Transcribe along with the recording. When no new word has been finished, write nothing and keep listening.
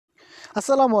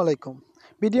আসসালামু আলাইকুম।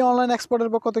 Video online এক্সপার্টের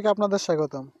পক্ষ থেকে আপনাদের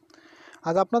স্বাগতম।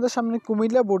 আজ আপনাদের সামনে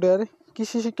কুমিল্লা বোর্ডের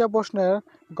কৃষি শিক্ষা প্রশ্নের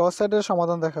গ সেটের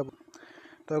সমাধান দেখাবো।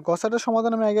 তো গ সেটের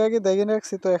সমাধান আমি আগে দেখে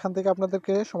রাখছি, তো এখান থেকে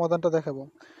আপনাদেরকে সমাধানটা দেখাবো।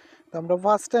 তো আমরা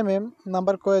ফার্স্ট টাইমে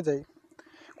নাম্বার কয়ে যাই।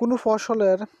 কোনো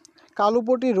ফসলের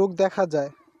কালুপটি রোগ দেখা যায়,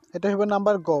 এটা হবে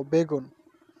নাম্বার গ, বেগুন।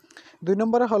 2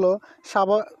 নম্বরে হলো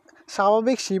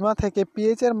স্বাভাবিক সীমা থেকে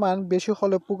পিএইচের মান বেশি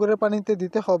হলে পুকুরের পানিতে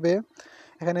দিতে হবে,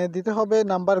 এখানে দিতে হবে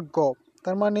নাম্বার গ,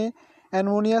 তার মানে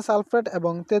অ্যামোনিয়া সালফেট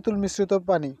এবং তেঁতুল মিশ্রিত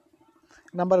পানি,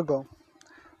 নাম্বার গ।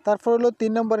 তারপর হলো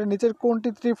 3 নম্বরে নিচের কোনটি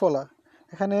ত্রিফলা,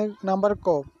 এখানে নাম্বার ক,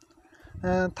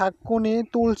 থাকুনি,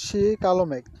 তুলসী, কালো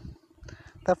মেঘ।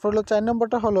 তারপর হলো 4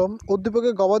 নম্বরটা হলো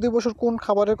উদ্দীপকে গবাদি পশুর কোন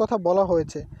খাবারের কথা বলা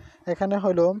হয়েছে, এখানে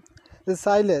হলো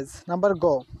সাইলেজ, নাম্বার গ।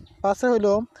 5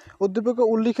 হলো উদ্দীপকে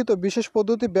উল্লিখিত বিশেষ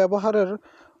পদ্ধতি ব্যবহারের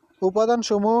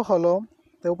উপাদানসমূহ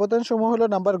হলো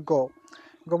নাম্বার গ,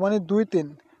 মানে 2, 3,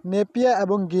 নেপিয়া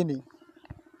এবং গিনি।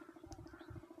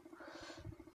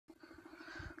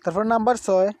 তারপর নাম্বার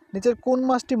 6, নিচের কোন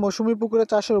মাছটি মৌসুমী পুকুরে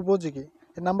চাষের উপযোগী,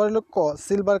 এর নাম্বার হলো ক,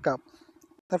 সিলভার কাপ।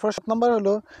 তারপর 7 নম্বর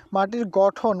হলো মাটির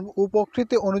গঠন ও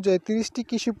প্রকৃতি অনুযায়ী 30টি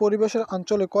কৃষি পরিবেশের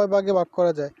অঞ্চলে কয় ভাগে ভাগ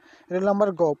করা যায়, এর নাম্বার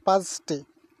গ, 5টি।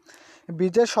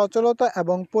 বীজের সচলতা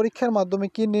এবং পরীক্ষার মাধ্যমে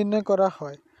কি নির্ণয় করা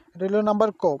হয়, এটা হলো নাম্বার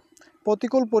ক,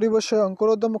 প্রতিকূল পরিবেশে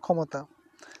অঙ্কুরোদ্গম ক্ষমতা।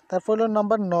 তারপর হলো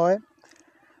নাম্বার 9,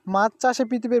 মাছ চাষে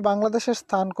পৃথিবীর বাংলাদেশের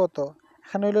স্থান কত,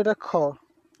 এখানে হলো এটা খ,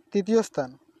 3য় স্থান।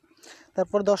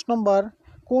 তারপর 10 নম্বর,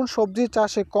 কোন সবজি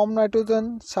চাষে কম নাইট্রোজেন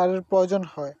সারের প্রয়োজন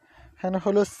হয়, এখানে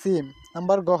হলো সিম,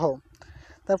 নাম্বার গ।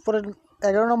 তারপরে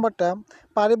 11 নম্বরটা,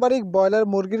 পারিবারিক ব্রয়লার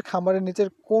মুরগির খামারের নিচের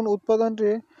কোন উৎপাদনটি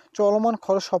চলমান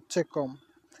খরচ সবচেয়ে কম,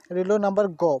 এটা হলো নাম্বার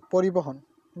গ, পরিবহন।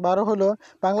 12 হলো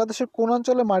বাংলাদেশের কোন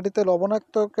অঞ্চলে মাটিতে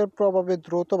লবণাক্ততার প্রভাবে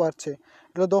দ্রুত বাড়ছে,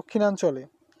 এটা দক্ষিণাঞ্চলে,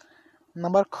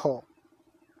 নাম্বার খ।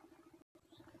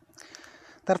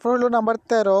 তারপর হলো নাম্বার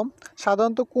 13,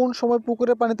 সাধারণত কোন সময়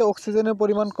পুকুরের পানিতে অক্সিজেনের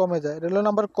পরিমাণ কমে যায়, এটা হলো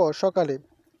নাম্বার ক, সকালে।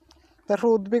 তারপর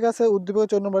উদ্ভিদ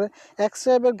 14 নম্বরে, এক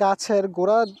টাইপের গাছের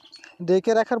গোড়া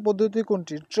ডেকে রাখার পদ্ধতি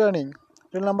কোনটি, ট্রেনিং,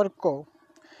 এটা হলো নাম্বার ক।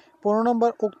 15 নম্বর,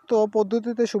 উক্ত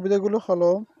পদ্ধতিতে সুবিধাগুলো হলো,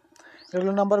 এটা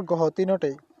হলো নাম্বার গ,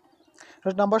 3টাই।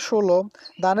 নাম্বার 16,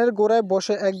 ধানের গোড়ায়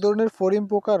বসে এক ধরনের ফড়িং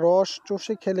পোকা রস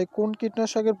চষে খেলে কোন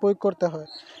কীটনাশকের প্রয়োগ করতে হয়,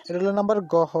 এটা হলো নাম্বার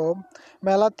গ,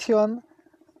 ম্যালাথিয়ন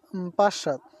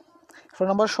 5-7।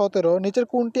 নাম্বার 17, নিচের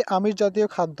কোনটি আমিষ জাতীয়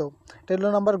খাদ্য, এটা হলো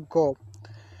নাম্বার গ।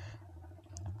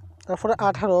 তারপরে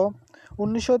 18,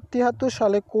 1973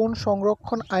 সালে কোন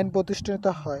সংরক্ষণ আইন প্রতিষ্ঠিত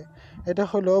হয়, এটা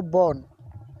হলো বন,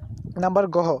 নাম্বার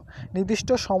গ। নির্দিষ্ট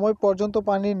সময় পর্যন্ত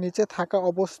পানির নিচে থাকা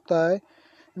অবস্থায়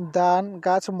ধান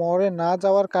গাছ মরে না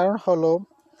যাওয়ার কারণ হলো,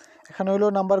 এখানে হলো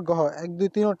নাম্বার গ, 1, 2,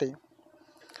 3টাই।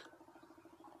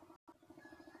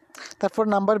 তারপর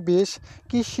নাম্বার 20,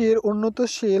 কৃষির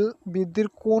উন্নতশীল বৃদ্ধির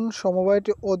কোন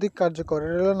সমবায়টি অধিক কার্যকর,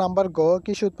 এটা হলো নাম্বার গ,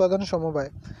 কৃষি উৎপাদন সমবায়।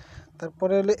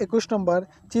 তারপরে হলো 21 নম্বর,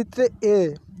 চিত্রে এ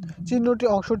চিহ্নটি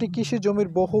অংশটি কৃষি জমির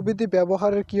বহুবিধি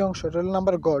ব্যবহারের কি অংশ, এটা হলো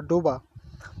নাম্বার গ, ডোবা।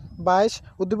 22,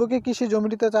 উদ্দীপকে কৃষি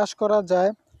জমিটিতে চাষ করা যায়,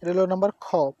 এটা হলো নাম্বার খ,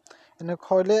 এখানে খ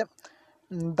হলে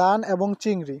ধান এবং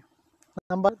চিংড়ি।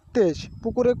 নাম্বার 23,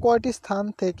 পুকুরে কয়টি স্থান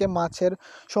থেকে মাছের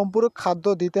সম্পূরক খাদ্য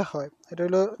দিতে হয়, এটা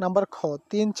হলো নাম্বার খ,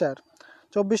 3, 4।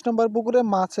 24 নম্বর, পুকুরে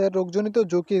মাছের রোগজনিত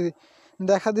ঝুঁকি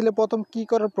দেখা দিলে প্রথম কি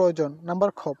করার প্রয়োজন, নাম্বার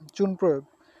খ, চুন প্রয়োগ।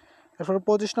 এরপর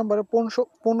 25 নম্বরে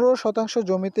 15%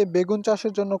 জমিতে বেগুন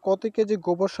চাষের জন্য কত কেজি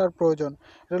গোবর সার প্রয়োজন,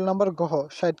 এটা হলো নাম্বার ঘ,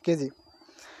 60 কেজি।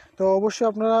 তো অবশ্যই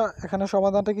আপনারা এখানে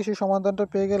কৃষি সমাধানটা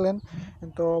পেয়ে গেলেন,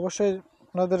 তো অবশ্যই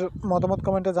আপনাদের মতামত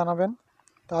কমেন্টে জানাবেন।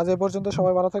 তো আজ এই পর্যন্ত,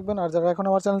 সবাই ভালো থাকবেন। আর যারা এখন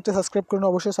আমার চ্যানেলটি সাবস্ক্রাইব করেন,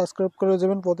 অবশ্যই সাবস্ক্রাইব করে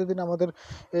যাবেন প্রতিদিন আমাদের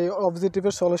এই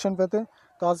অবজেক্টিভের সলিউশন পেতে।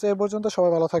 তো আজ এই পর্যন্ত,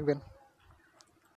 সবাই ভালো থাকবেন।